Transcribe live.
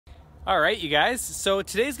All right, you guys, so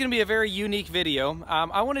today's going to be a very unique video.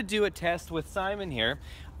 I want to do a test with Simon here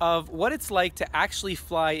of what it's like to actually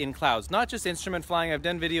fly in clouds, not just instrument flying. I've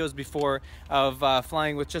done videos before of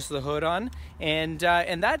flying with just the hood on, and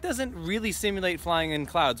that doesn't really simulate flying in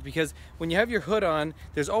clouds, because when you have your hood on,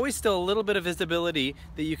 there's always still a little bit of visibility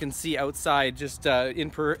that you can see outside, just in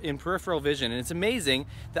peripheral vision. And it's amazing.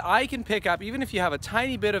 The eye can pick up, even if you have a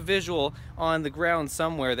tiny bit of visual on the ground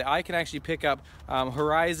somewhere, the eye can actually pick up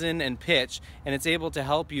horizon and pitch, and it's able to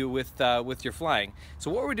help you with your flying. So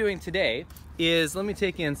what we're doing today is, let me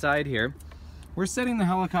take you inside here. We're setting the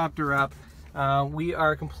helicopter up. We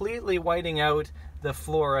are completely whiting out the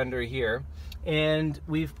floor under here, and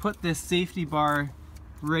we've put this safety bar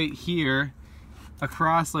right here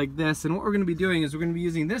across like this. And what we're going to be doing is we're going to be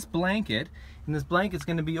using this blanket, and this blanket's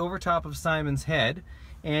going to be over top of Simon's head,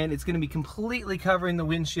 and it's going to be completely covering the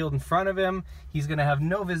windshield in front of him. He's going to have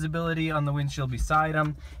no visibility on the windshield beside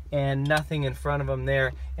him and nothing in front of him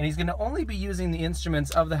there. And he's going to only be using the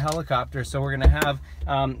instruments of the helicopter. So we're going to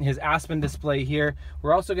have his Aspen display here.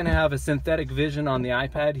 We're also going to have a synthetic vision on the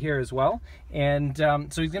iPad here as well. And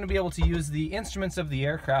so he's going to be able to use the instruments of the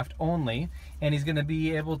aircraft only, and he's going to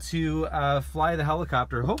be able to fly the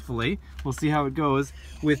helicopter, hopefully, we'll see how it goes,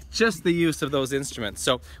 with just the use of those instruments.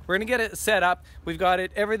 So we're going to get it set up. We've got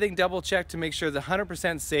everything double checked to make sure it's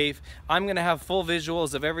 100% safe. I'm going to have full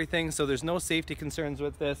visuals of everything, so there's no safety concerns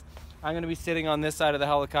with this. I'm going to be sitting on this side of the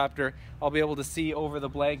helicopter. I'll be able to see over the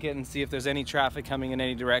blanket and see if there's any traffic coming in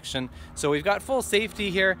any direction. So we've got full safety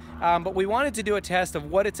here, but we wanted to do a test of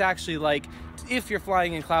what it's actually like if you're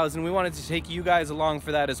flying in clouds, and we wanted to take you guys along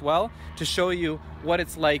for that as well, to show you what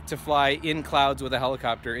it's like to fly in clouds with a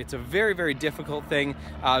helicopter. It's a very, very difficult thing,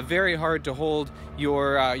 very hard to hold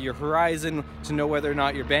your horizon, to know whether or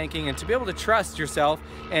not you're banking, and to be able to trust yourself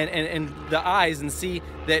and the eyes and see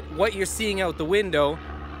that what you're seeing out the window,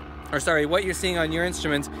 or sorry, what you're seeing on your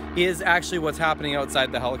instruments is actually what's happening outside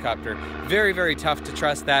the helicopter. Very, very tough to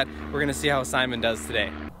trust that. We're gonna see how Simon does today.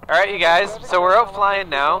 All right, you guys, so we're out flying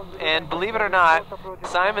now, and believe it or not,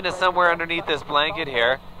 Simon is somewhere underneath this blanket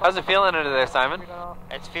here. How's it feeling under there, Simon?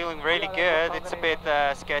 It's feeling really good. It's a bit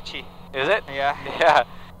sketchy. Is it? Yeah.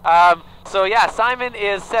 Yeah. So yeah, Simon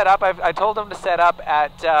is set up. I told him to set up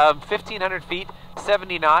at 1,500 feet,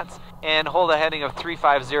 70 knots, and hold a heading of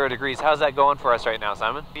 350 degrees. How's that going for us right now,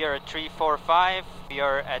 Simon? We are at 345. We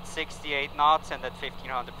are at 68 knots and at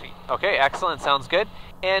 1,500 feet. Okay, excellent. Sounds good.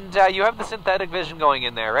 And you have the synthetic vision going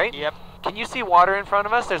in there, right? Yep. Can you see water in front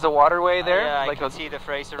of us? There's a waterway there. Yeah, I can see the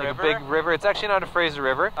Fraser River. A big river. It's actually not a Fraser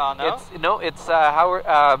River. Oh, no? It's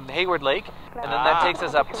Hayward Lake, and then that takes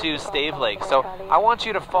us up to Stave Lake. So I want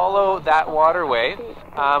you to follow that waterway.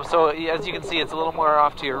 So as you can see, it's a little more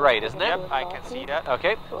off to your right, isn't it? Yep, I can see that.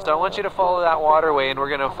 Okay, so I want you to follow that waterway, and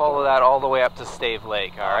we're going to follow that all the way up to Stave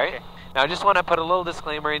Lake, all right? Okay. Now I just want to put a little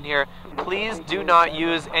disclaimer in here. Please do not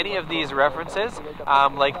use any of these references,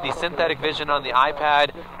 like the synthetic vision on the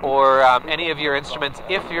iPad or any of your instruments,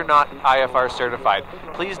 if you're not IFR certified.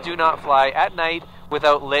 Please do not fly at night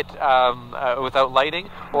without without lighting,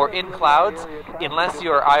 or in clouds, unless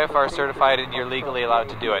you are IFR certified and you're legally allowed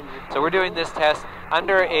to do it. So we're doing this test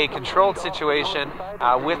under a controlled situation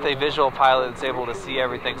with a visual pilot that's able to see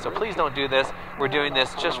everything. So please don't do this. We're doing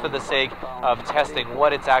this just for the sake of testing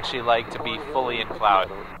what it's actually like to be fully in cloud.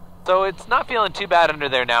 So it's not feeling too bad under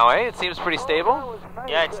there now, eh? It seems pretty stable.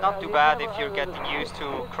 Yeah, it's not too bad if you're getting used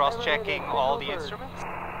to cross-checking all the instruments.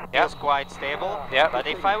 Yeah. It's quite stable. Yeah. But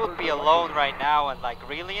if I would be alone right now and like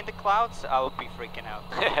really in the clouds, I would be freaking out.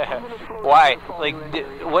 Why? Like,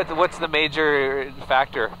 what's the major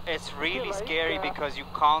factor? It's really scary because you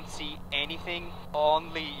can't see anything,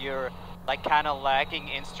 only your like kind of lagging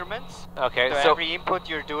instruments. Okay, so every input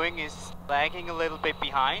you're doing is lagging a little bit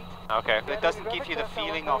behind. Okay. So it doesn't give you the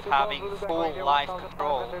feeling of having full live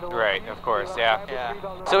control. Right, of course, yeah.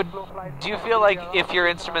 Yeah. So do you feel like if your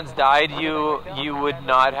instruments died, you would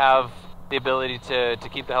not have the ability to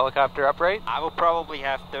keep the helicopter upright? I would probably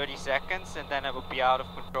have 30 seconds and then I would be out of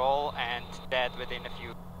control and dead within a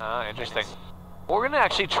few interesting. minutes. We're gonna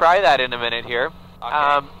actually try that in a minute here.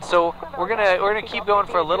 Okay. So we're gonna keep going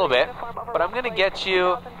for a little bit, but I'm gonna get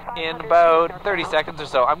you in about 30 seconds or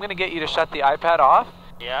so. I'm gonna get you to shut the iPad off.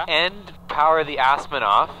 Yeah. And power the Aspen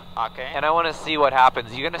off. Okay. And I want to see what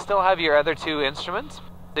happens. You're gonna still have your other two instruments.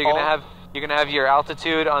 So you're gonna have your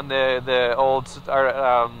altitude on the old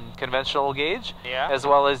conventional gauge, yeah, as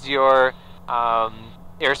well as your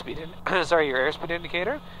airspeed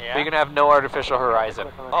indicator. Yeah. But you're gonna have no artificial horizon.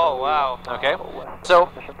 Oh wow. Okay.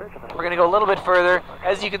 So we're gonna go a little bit further.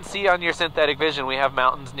 As you can see on your synthetic vision, we have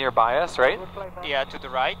mountains nearby us, right? Yeah, to the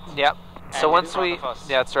right. Yep. So once we, in front of us.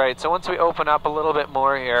 that's right. So once we open up a little bit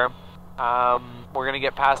more here, we're going to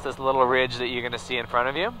get past this little ridge that you're going to see in front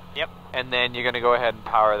of you. Yep. And then you're going to go ahead and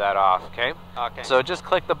power that off, okay? Okay. So just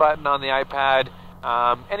click the button on the iPad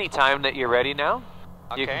anytime that you're ready now.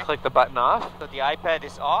 Okay. You can click the button off. So the iPad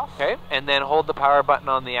is off. Okay, and then hold the power button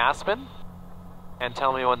on the Aspen and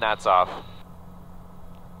tell me when that's off.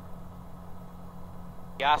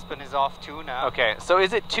 The Aspen is off too now. Okay, so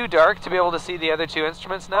is it too dark to be able to see the other two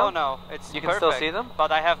instruments now? Oh no, it's You can perfect, still see them?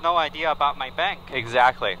 But I have no idea about my bank.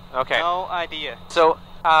 Exactly, okay. No idea. So,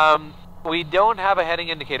 we don't have a heading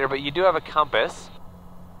indicator, but you do have a compass.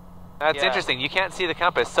 That's Yeah. interesting. You can't see the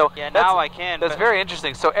compass. So Yeah, that's, now I can. That's but very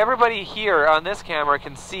interesting. So everybody here on this camera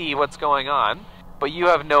can see what's going on, but you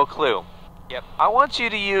have no clue. Yep. I want you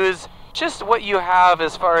to use just what you have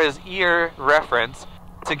as far as ear reference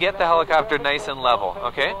to get the helicopter nice and level,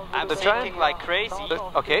 okay? I'm So try thinking like crazy.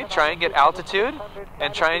 okay, try and get altitude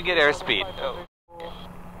and try and get airspeed. Oh.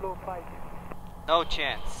 No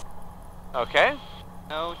chance. Okay?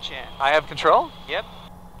 No chance. I have control? Yep.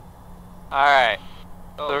 Alright.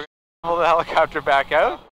 Oh, So pull the helicopter back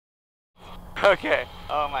out. Okay.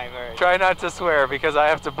 oh my word. Try not to swear because I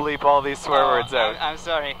have to bleep all these swear words out. I'm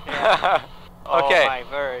sorry. Yeah. Okay. Oh my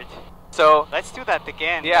word. So Let's do that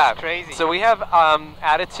again. yeah, That's crazy. so we have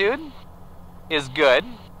attitude is good,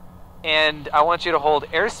 and I want you to hold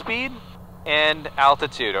airspeed and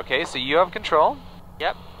altitude. Okay, so you have control.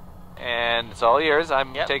 Yep. And it's all yours.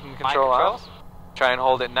 I'm Yep. taking My control controls. off. Try and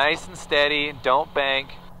hold it nice and steady. Don't bank.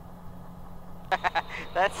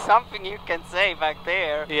 That's something you can say back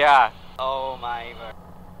there. Yeah. Oh my word.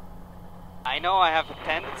 I know I have a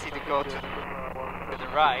tendency to go to the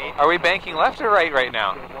right. Are we banking left or right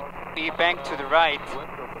now? We bank to the right.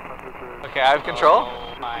 Okay, I have control.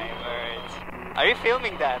 Oh my word. Are you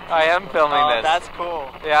filming that? I am filming Oh, this. that's cool.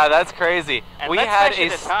 Yeah, that's crazy. And we let's had measure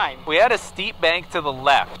the time. we had a steep bank to the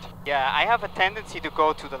left. Yeah, I have a tendency to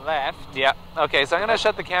go to the left. Yeah. Okay, so I'm gonna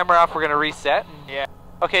shut the camera off. We're gonna reset. Yeah.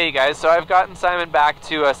 Okay, you guys. So I've gotten Simon back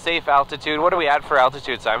to a safe altitude. What are we at for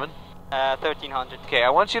altitude, Simon? 1300. Okay, I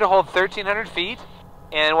want you to hold 1,300 feet.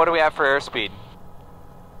 And what do we have for airspeed?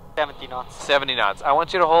 70 knots. 70 knots. I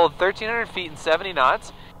want you to hold 1,300 feet and 70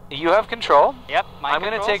 knots. You have control. Yep, I'm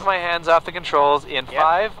going to take my hands off the controls in Yep.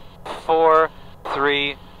 5, 4,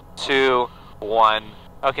 3, 2, 1.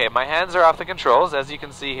 Okay, my hands are off the controls, as you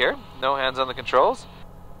can see here. No hands on the controls.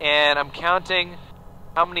 And I'm counting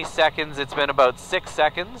how many seconds. It's been about 6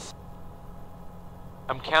 seconds.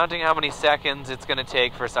 I'm counting how many seconds it's going to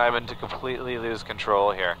take for Simon to completely lose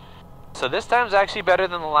control here. So this time's actually better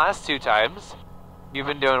than the last 2 times. You've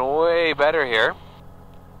been doing way better here.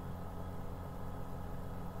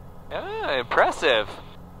 Yeah, impressive.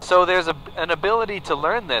 So there's an ability to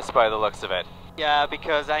learn this by the looks of it. Yeah,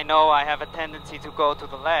 because I know I have a tendency to go to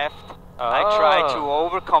the left. Oh. I try to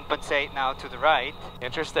overcompensate now to the right.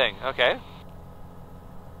 Interesting. Okay.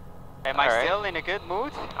 Am I All right. still in a good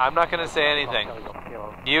mood? I'm not going to say anything.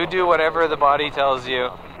 You do whatever the body tells you,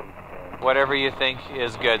 whatever you think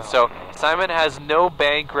is good. So Simon has no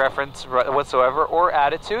bank reference whatsoever or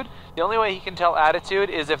attitude. The only way he can tell attitude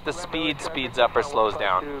is if the speed speeds up or slows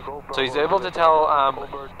down. So he's able to tell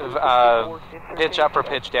pitch up or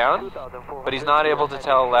pitch down, but he's not able to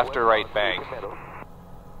tell left or right bank.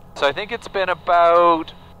 So I think it's been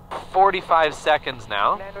about 45 seconds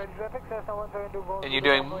now, and you're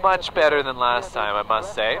doing much better than last time, I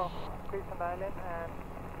must say.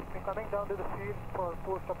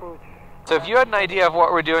 So if you had an idea of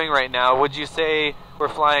what we're doing right now, would you say we're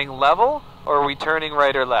flying level, or are we turning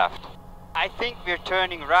right or left? I think we're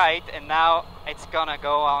turning right, and now it's gonna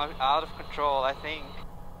go out of control, I think.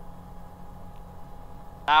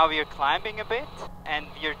 Now we're climbing a bit, and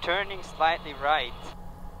we're turning slightly right.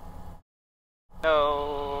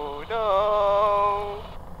 No, no.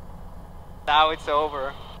 Now it's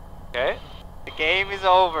over. Okay. The game is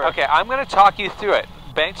over. Okay, I'm going to talk you through it.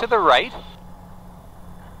 Bank to the right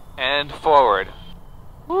and forward.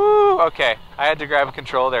 Woo! Okay, I had to grab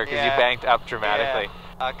control there because Yeah. you banked up dramatically.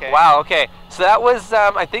 Yeah. Okay. Wow. Okay, so that was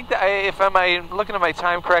I think that if I'm looking at my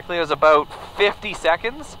time correctly, it was about 50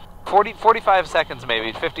 seconds, 45 seconds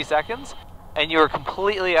maybe, 50 seconds, and you were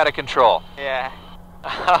completely out of control. Yeah.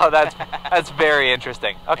 Oh, that's very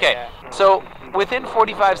interesting. Okay, Yeah. so within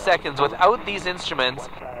 45 seconds, without these instruments,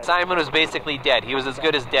 Simon was basically dead. He was as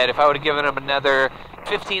good as dead. If I would have given him another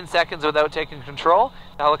 15 seconds without taking control,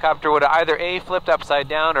 the helicopter would have either A, flipped upside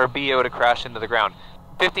down, or B, it would have crashed into the ground.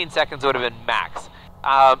 15 seconds would have been max.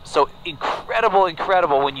 So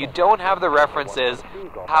incredible when you don't have the references,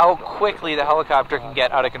 how quickly the helicopter can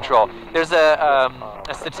get out of control. There's a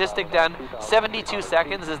statistic done, 72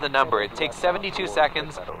 seconds is the number. It takes 72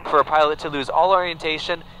 seconds for a pilot to lose all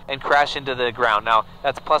orientation and crash into the ground. Now,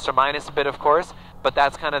 that's plus or minus a bit, of course, but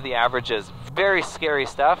that's kind of the averages. Very scary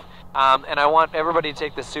stuff, and I want everybody to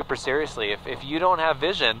take this super seriously. If you don't have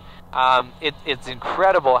vision, it's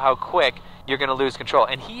incredible how quick you're going to lose control.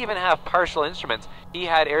 And he even had partial instruments. He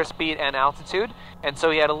had airspeed and altitude, and so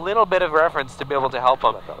he had a little bit of reference to be able to help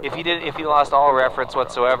him. If he lost all reference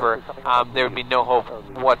whatsoever, there would be no hope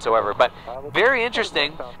whatsoever. But very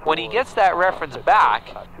interesting, when he gets that reference back,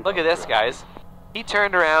 look at this, guys. He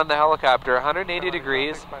turned around the helicopter 180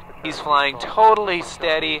 degrees. He's flying totally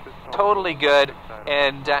steady, totally good,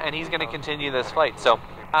 and he's going to continue this flight. So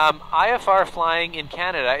IFR flying in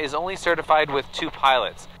Canada is only certified with 2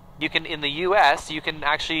 pilots. You can, in the US, you can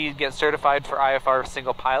actually get certified for IFR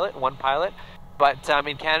single pilot, 1 pilot, but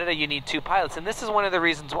in Canada you need 2 pilots. And this is one of the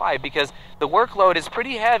reasons why, because the workload is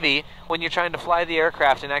pretty heavy when you're trying to fly the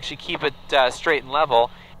aircraft and actually keep it straight and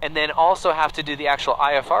level, and then also have to do the actual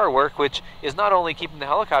IFR work, which is not only keeping the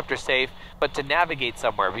helicopter safe, but to navigate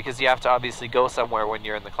somewhere, because you have to obviously go somewhere when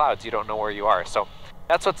you're in the clouds. You don't know where you are. So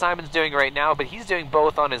that's what Simon's doing right now, but he's doing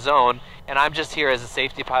both on his own, and I'm just here as a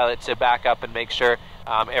safety pilot to back up and make sure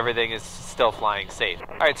everything is still flying safe.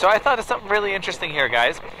 All right, so I thought of something really interesting here,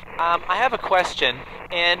 guys. I have a question,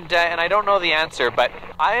 and I don't know the answer, but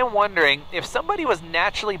I am wondering if somebody was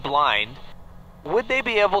naturally blind, would they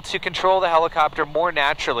be able to control the helicopter more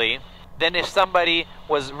naturally than if somebody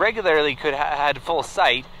was regularly had full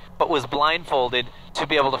sight but was blindfolded to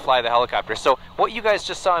be able to fly the helicopter? So what you guys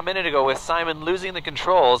just saw a minute ago with Simon losing the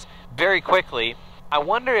controls very quickly, I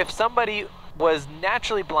wonder if somebody was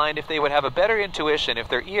naturally blind, if they would have a better intuition, if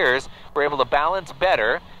their ears were able to balance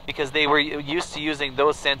better because they were used to using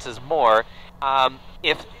those senses more,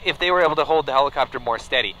 if they were able to hold the helicopter more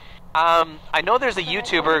steady. I know there's a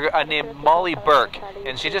YouTuber named Molly Burke,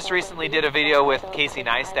 and she just recently did a video with Casey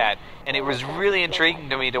Neistat, and it was really intriguing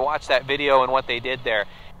to me to watch that video and what they did there.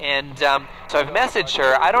 And so I've messaged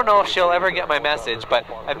her. I don't know if she'll ever get my message, but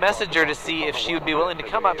I've messaged her to see if she would be willing to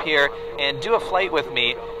come up here and do a flight with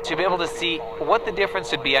me to be able to see what the difference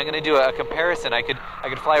would be. I'm going to do a comparison. I could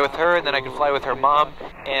fly with her, and then I could fly with her mom,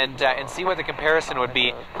 and see what the comparison would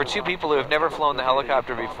be for 2 people who have never flown the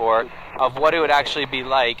helicopter before, of what it would actually be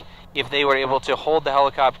like if they were able to hold the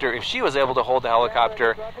helicopter, if she was able to hold the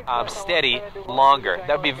helicopter steady longer.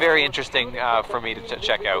 That would be very interesting for me to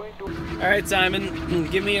check out. All right, Simon,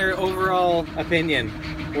 give me your overall opinion.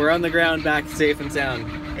 We're on the ground, back safe and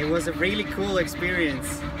sound. It was a really cool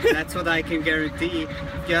experience. That's what I can guarantee.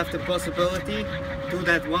 If you have the possibility, do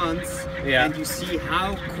that once, and you see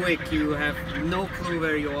how quick you have no clue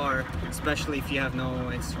where you are, especially if you have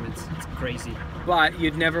no instruments. It's crazy. But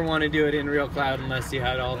you'd never want to do it in real cloud unless you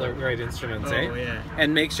had all the right instruments, Oh, yeah.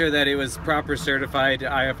 And make sure that it was proper certified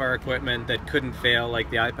IFR equipment that couldn't fail, like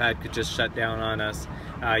the iPad could just shut down on us.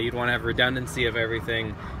 You'd want to have redundancy of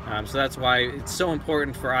everything. So that's why it's so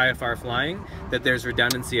important for IFR flying that there's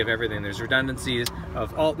redundancy of everything. There's redundancies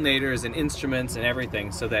of alternators and instruments and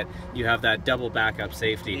everything, so that you have that double backup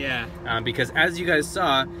safety. Yeah. Because as you guys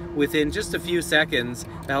saw, within just a few seconds,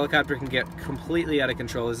 the helicopter can get completely out of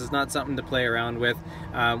control. This is not something to play around with.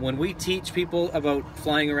 When we teach people about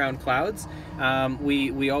flying around clouds,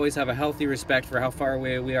 we always have a healthy respect for how far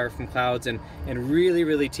away we are from clouds, and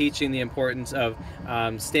really teaching the importance of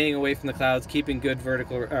staying away from the clouds, keeping good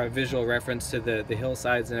visual reference to the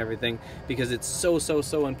hillsides and everything, because it's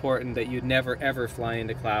so important that you never ever fly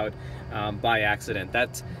into cloud by accident.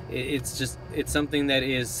 It's something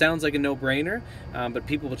that sounds like a no-brainer, but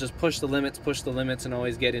people will just push the limits and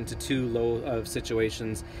always get into too low of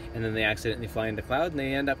situations, and then they accidentally fly into cloud and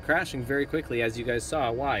they end up crashing very quickly, as you guys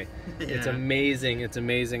saw. Why? Yeah. It's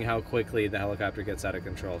amazing how quickly the helicopter gets out of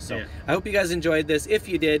control. So yeah. I hope you guys enjoyed this. If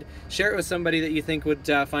you did, share it with somebody that you think would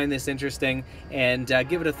find this interesting, and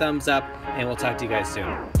give it a thumbs up, and we'll talk to you guys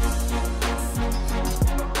soon.